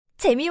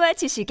재미와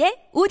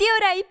지식의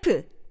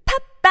오디오라이프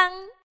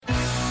팝빵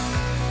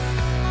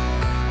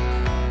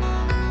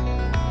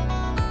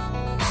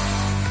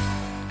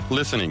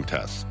Listening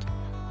test.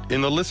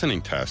 In the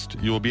listening test,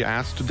 you will be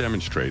asked to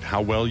demonstrate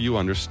how well you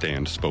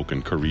understand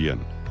spoken Korean.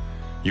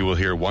 You will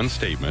hear one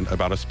statement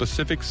about a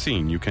specific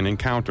scene you can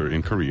encounter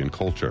in Korean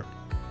culture.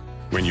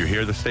 When you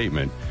hear the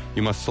statement,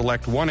 you must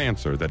select one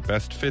answer that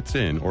best fits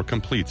in or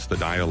completes the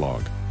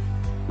dialogue.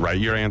 Write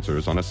your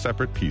answers on a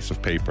separate piece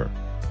of paper.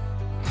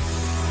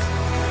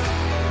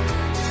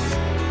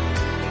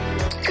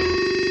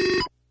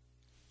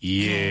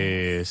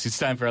 Yes, it's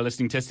time for our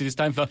listening test. It is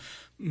time for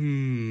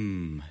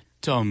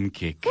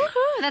TOKIC.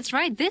 Woohoo, that's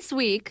right. This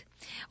week,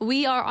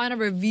 we are on a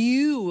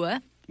review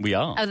We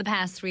are. of the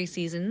past 3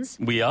 seasons.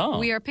 We are.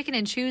 We are picking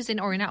and choosing,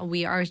 or not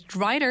we, our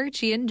writer,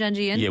 Jian,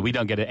 Junjian. Yeah, we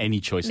don't get any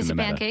choice in the Mr.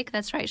 matter. Pancake,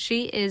 that's right.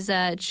 She is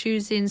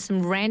choosing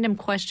some random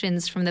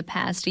questions from the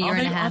past year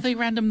and a half. Are they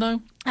random,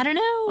 though? I don't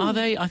know. Are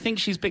they? I think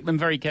she's picked them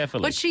very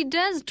carefully. But she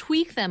does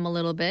tweak them a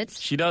little bit.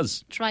 She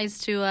does. Tries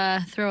to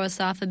throw us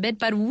off a bit.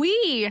 But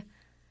we're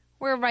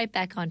right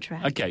back on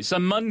track. Okay, so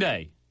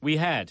Monday, we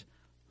had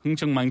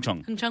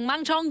흥청망청,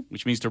 흥청망청.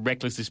 which means to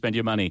recklessly spend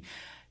your money.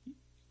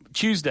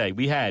 Tuesday,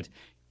 we had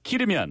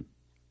기르면,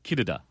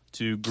 기르다,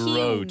 to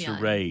grow, to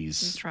키우면.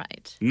 raise. That's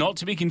right. Not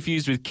to be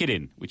confused with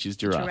kiddin, which is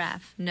giraffe.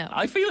 Giraffe, no.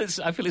 I feel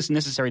it's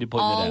necessary to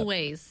point that out.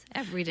 Always,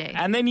 every day.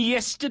 And then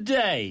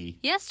yesterday,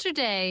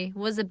 Yesterday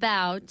was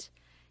about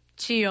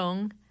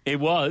Jiyoung.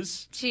 it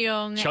was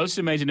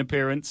Chosu made an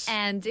appearance.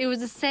 And it was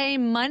the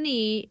same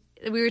money.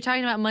 We were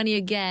talking about money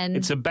again.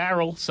 It's a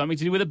barrel, something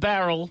to do with a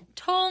barrel.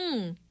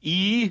 통,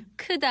 이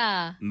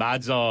크다.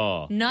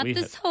 맞아. Not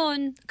the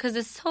손, because the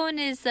손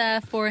is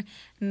for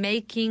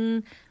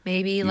making,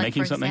 maybe like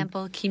Making for something?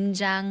 example,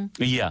 김장.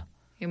 Yeah.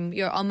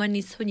 Your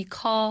어머니 손이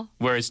커.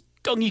 Whereas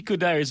덩이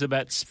크다 is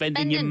about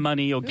spending your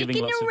money or giving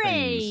making lots it of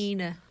rain.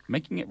 things.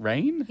 Making it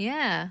rain?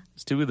 Yeah.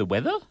 It's to do with the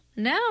weather?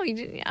 No,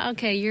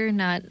 okay, you're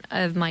not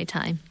of my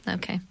time.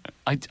 Okay.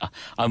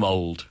 I'm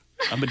old.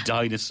 I'm a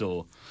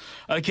dinosaur.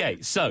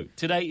 Okay, so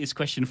today is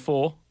question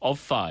 4 of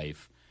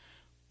 5.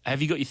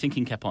 Have you got your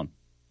thinking cap on?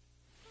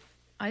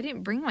 I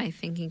didn't bring my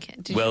thinking cap.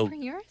 Did Well, you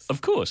bring yours?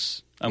 Of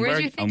course. Where's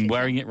your thinking I'm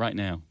wearing it right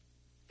now.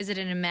 Is it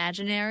an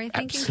imaginary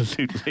thinking?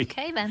 Absolutely.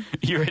 Okay, then.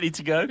 You ready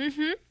to go?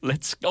 Mm-hmm.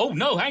 Let's... Oh,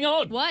 no, hang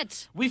on.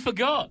 What? We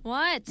forgot.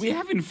 What? We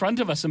have in front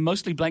of us a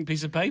mostly blank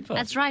piece of paper.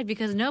 That's right,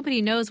 because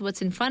nobody knows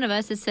what's in front of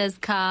us. It says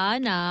ka,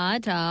 na,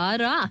 ta,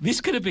 ra. This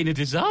could have been a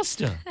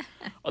disaster.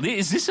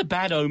 Is this a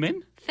bad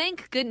omen?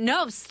 Thank good.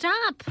 No,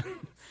 stop.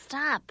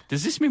 Stop.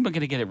 Does this mean we're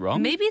going to get it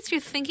wrong? Maybe it's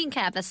your thinking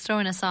cap that's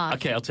throwing us off.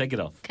 Okay, I'll take it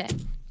off. Okay.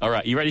 All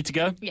right, you ready to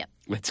go? Yep.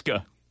 Let's go.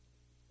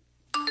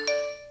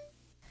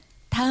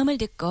 다음을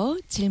듣고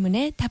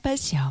질문에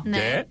답하시오.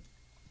 네.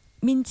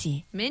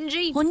 민지,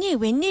 Minji. 언니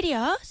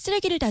웬일이야?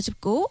 쓰레기를 다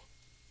줍고?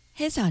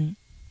 혜선,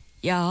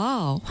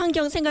 야,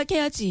 환경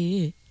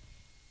생각해야지.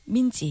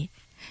 민지,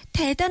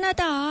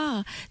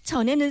 대단하다.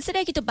 전에는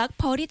쓰레기도 막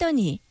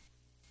버리더니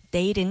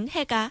내일은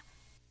해가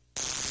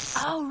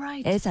Oh,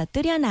 right. 에서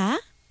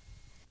뜨려나?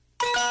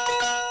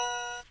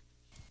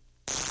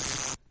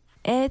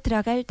 에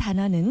들어갈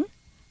단어는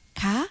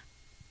가,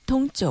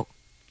 동쪽,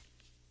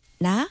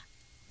 나,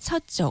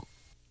 서쪽,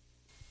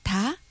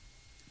 다,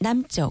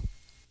 남쪽,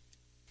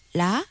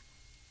 라,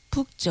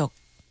 북쪽.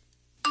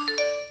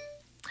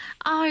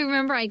 Oh, I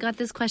remember I got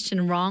this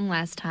question wrong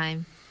last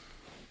time.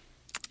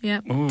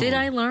 Yep. Ooh. Did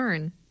I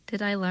learn?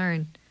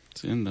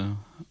 It's in the...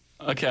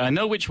 Okay, I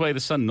know which way the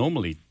sun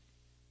normally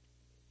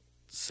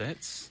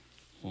sets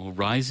or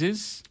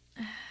rises.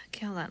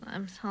 Okay, hold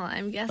on.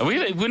 I'm guessing.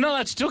 We're not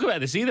allowed to talk about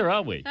this either,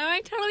 are we? Oh,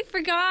 I totally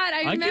forgot. I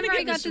I'm gonna remember I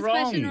get got this this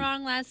question wrong.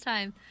 wrong last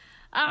time.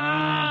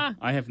 I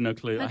have no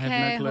clue. Okay, I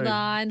have no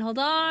clue. hold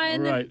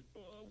on. Right.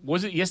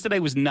 Was it yesterday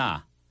was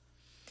na?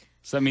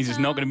 So that means it's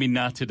not going to be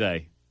na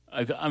today.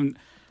 I'm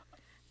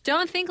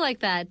Don't think like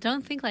that.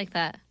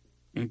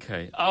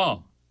 okay.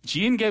 Oh,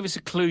 Jean gave us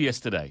a clue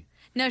yesterday.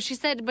 No, she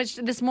said, but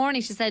this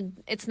morning she said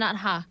it's not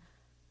ha.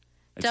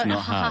 It's Don't not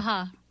ha.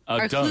 ha. Oh,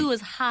 Our don't. clue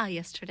was ha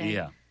yesterday.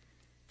 Yeah.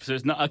 So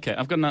it's not okay.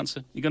 I've got an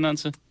answer. You got an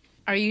answer?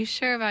 Are you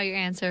sure about your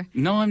answer?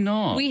 No, I'm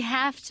not. We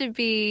have to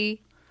be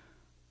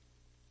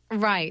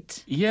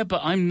right. Yeah,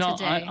 but I'm not.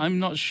 Today. I'm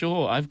not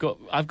sure. I've got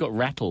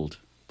rattled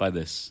by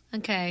this.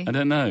 Okay. I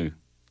don't know.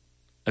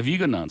 Have you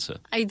got an answer?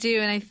 I do,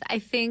 and I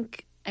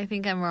think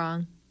I'm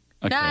wrong.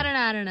 Okay. No,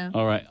 I don't know.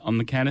 All right. On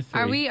the count of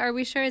 3. Are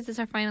we sure? Is this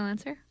our final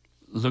answer?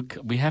 Look,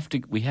 we have to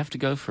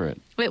go for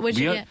it. Wait, what'd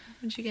you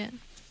get?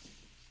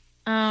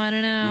 Oh, I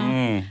don't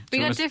know. Do We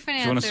you got wanna- different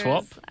Do you want to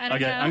answers. swap? I don't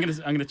okay,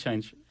 know. I'm gonna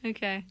change.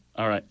 Okay.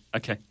 All right.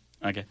 Okay.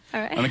 All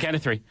right. On the count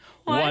of 3.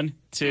 1,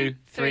 2,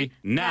 3.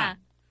 Nah. 나.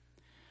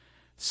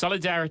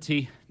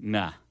 Solidarity.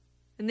 Nah.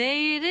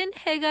 내일은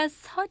해가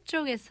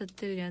서쪽에서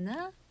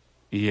뜨려나?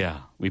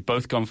 Yeah, we've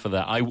both gone for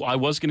that. I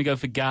was going to go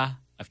for ga.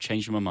 I've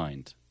changed my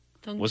mind.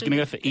 Was going to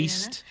go for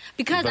east.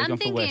 Because We've both I'm gone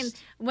for thinking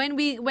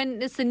west.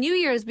 when it's the New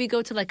Year's, we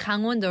go to like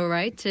Gangwon-do,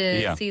 right, to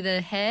Yeah. see the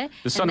hae.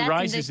 The sun and that's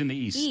rises in the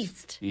east.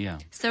 East. Yeah.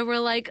 So we're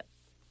like,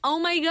 Oh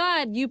my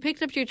God! You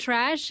picked up your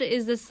trash.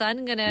 Is the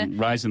sun gonna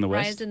Rise in the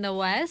west? rise in the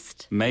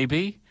west?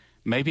 Maybe.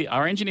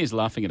 Our engineer's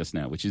laughing at us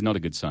now, which is not a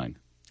good sign.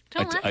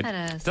 Don't laugh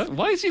at us.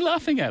 Why is he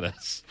laughing at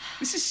us?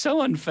 This is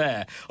so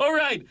unfair. All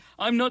right,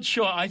 I'm not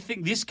sure. I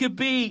think this could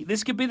be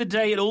the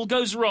day it all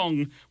goes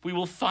wrong. We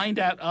will find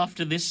out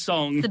after this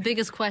song. The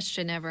biggest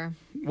question ever.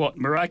 What,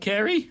 Mariah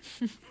Carey?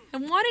 I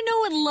want to know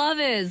what love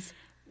is.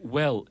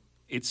 Well,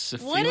 it's a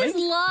What feeling, is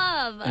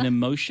love? an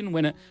emotion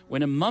when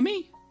a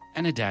mummy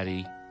and a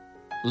daddy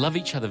love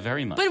each other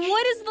very much. But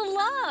what is the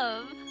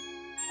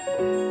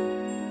love?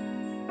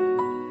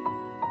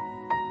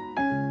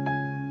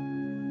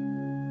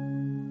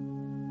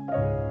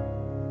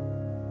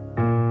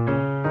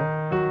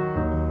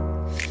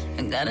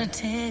 Gotta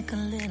take a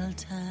little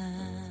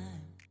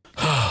time.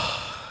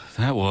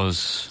 That was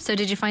So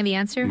did you find the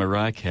answer?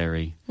 Mariah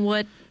Carey.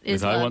 What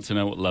is With love? I Want to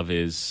Know What Love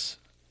Is.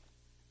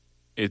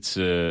 It's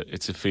a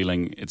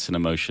feeling. It's an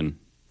emotion.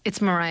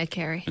 It's Mariah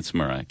Carey. It's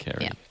Mariah Carey.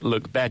 Yeah.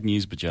 Look, bad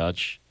news,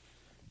 Bajaj.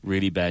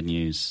 Really bad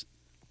news.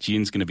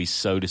 Jean's going to be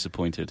so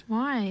disappointed.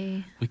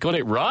 Why? We got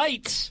it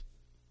right.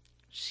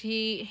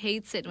 She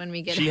hates it when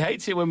we get She it.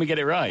 hates it when we get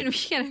it right. When we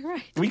get it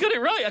right. We got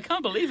it right. I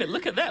can't believe it.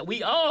 Look at that.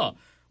 We are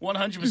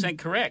 100%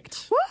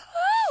 correct.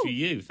 Woohoo! For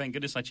you. Thank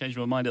goodness I changed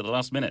my mind at the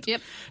last minute.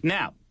 Yep.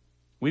 Now,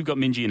 we've got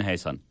Minji and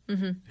Hae-sun.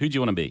 Mm-hmm. Who do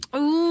you want to be?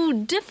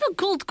 Ooh,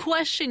 difficult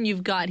question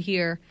you've got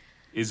here.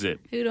 Is it?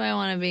 Who do I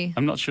want to be?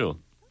 I'm not sure.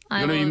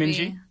 I You want to will be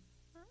Minji?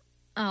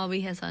 I'll be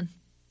Hae-sun.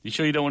 You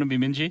sure you don't want to be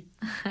Minji?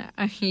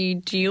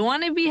 Do you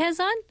want to be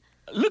Hae-sun?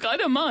 Look, I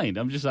don't mind.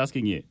 I'm just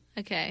asking you.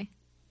 Okay.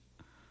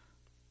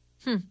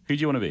 Who do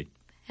you want to be?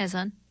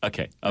 Hae-sun.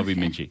 Okay, I'll be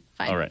Okay, Minji.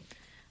 fine. All right.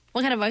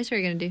 What kind of voice are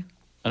you going to do?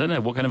 I don't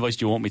know. What kind of voice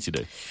do you want me to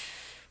do?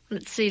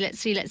 Let's see.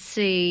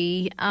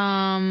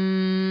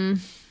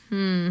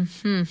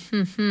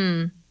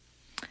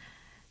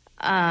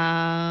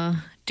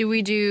 Do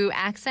we do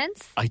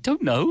accents? I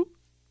don't know.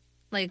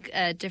 Like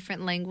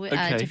different language,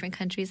 Okay. different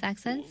countries'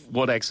 accents?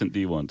 What accent do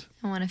you want?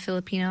 I want a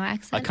Filipino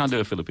accent. I can't do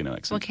a Filipino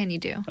accent. What can you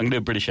do? I'm going to do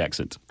a British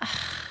accent.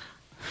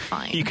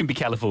 Fine. You can be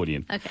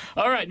Californian. Okay.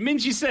 All right,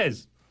 Minji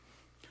says,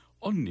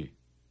 언니,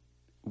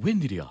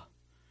 웬일이야?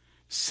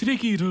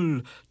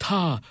 쓰레기를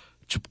다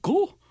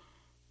줍고?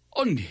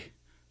 언니,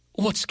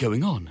 what's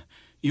going on?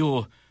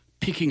 You're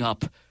picking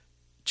up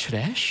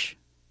trash?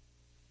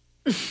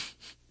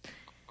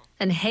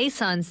 And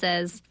Hae-sun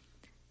says,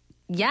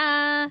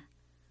 야,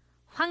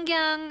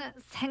 환경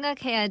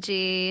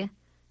생각해야지.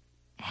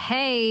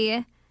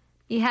 Hey,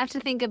 you have to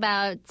think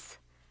about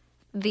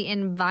the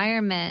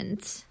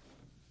environment.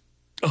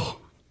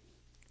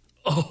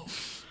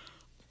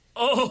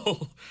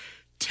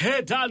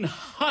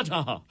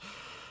 대단하다.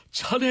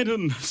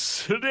 자네는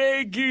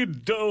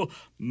쓰레기도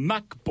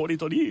막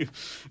버리더니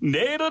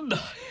내일은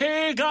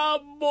해가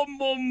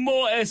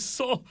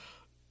뭐뭐뭐에서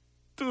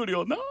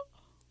뜨려나?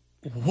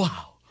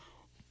 Wow.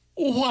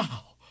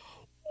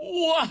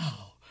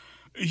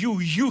 You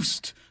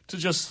used to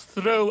just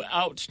throw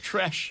out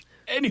trash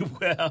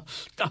anywhere.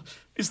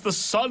 Is the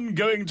sun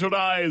going to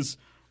rise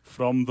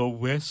from the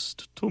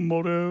west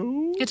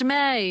tomorrow? It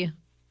may.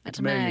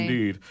 It may.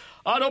 Indeed.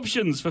 Our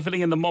options for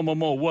filling in the mo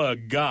were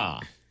ga,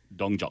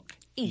 dongjok,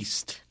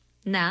 east,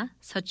 나,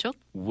 서쪽.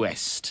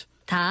 west,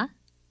 다,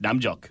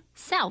 namjok,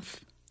 south.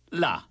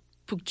 la,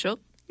 북쪽.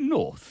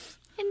 north.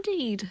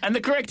 Indeed. And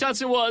the correct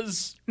answer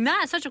was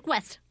나, 서쪽,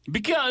 west.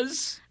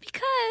 because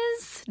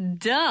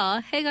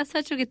Duh, 해가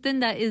서쪽에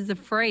뜬다 is the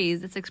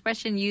phrase. It's an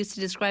expression used to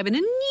describe an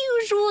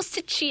unusual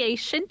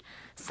situation.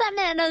 Something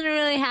that doesn't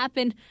really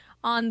happen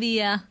on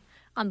the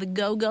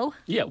go-go.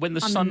 yeah, when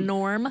the On sun the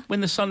norm.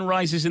 when the sun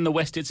rises in the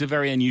west, it's a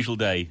very unusual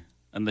day,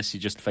 unless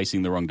you're just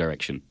facing the wrong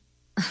direction.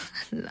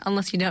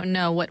 Unless you don't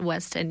know what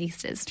west and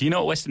east is. Do you know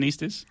what west and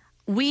east is?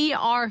 We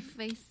are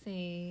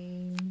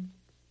facing...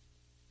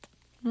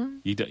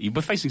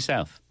 We're facing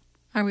south.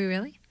 Are we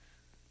really?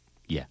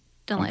 Yeah.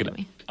 Don't I'm lie to gonna-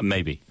 me.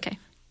 Maybe. Okay.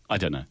 I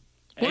don't know.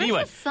 Where's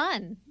Anyway, the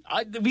sun?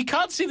 we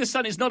can't see the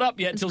sun. It's not up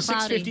yet It's until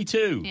cloudy.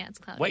 6:52. Yeah, it's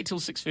cloudy. Wait till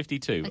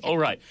 6:52. Okay. All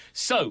right.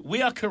 So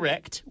we are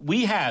correct.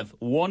 We have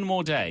one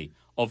more day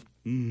of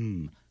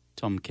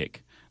TOKIC,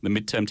 the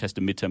midterm test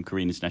of midterm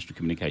Korean international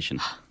communication.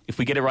 If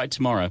we get it right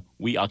tomorrow,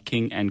 we are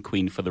king and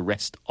queen for the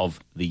rest of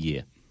the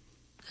year.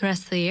 The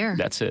rest of the year.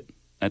 That's it.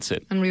 That's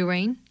it. And we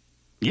reign?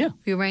 Yeah,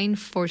 We reign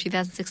for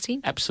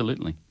 2016?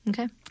 absolutely.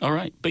 Okay. All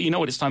right. But you know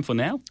what it's time for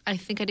now? I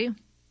think I do.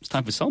 It's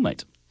time for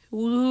Soulmate.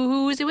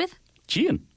 Who is it with? Gian.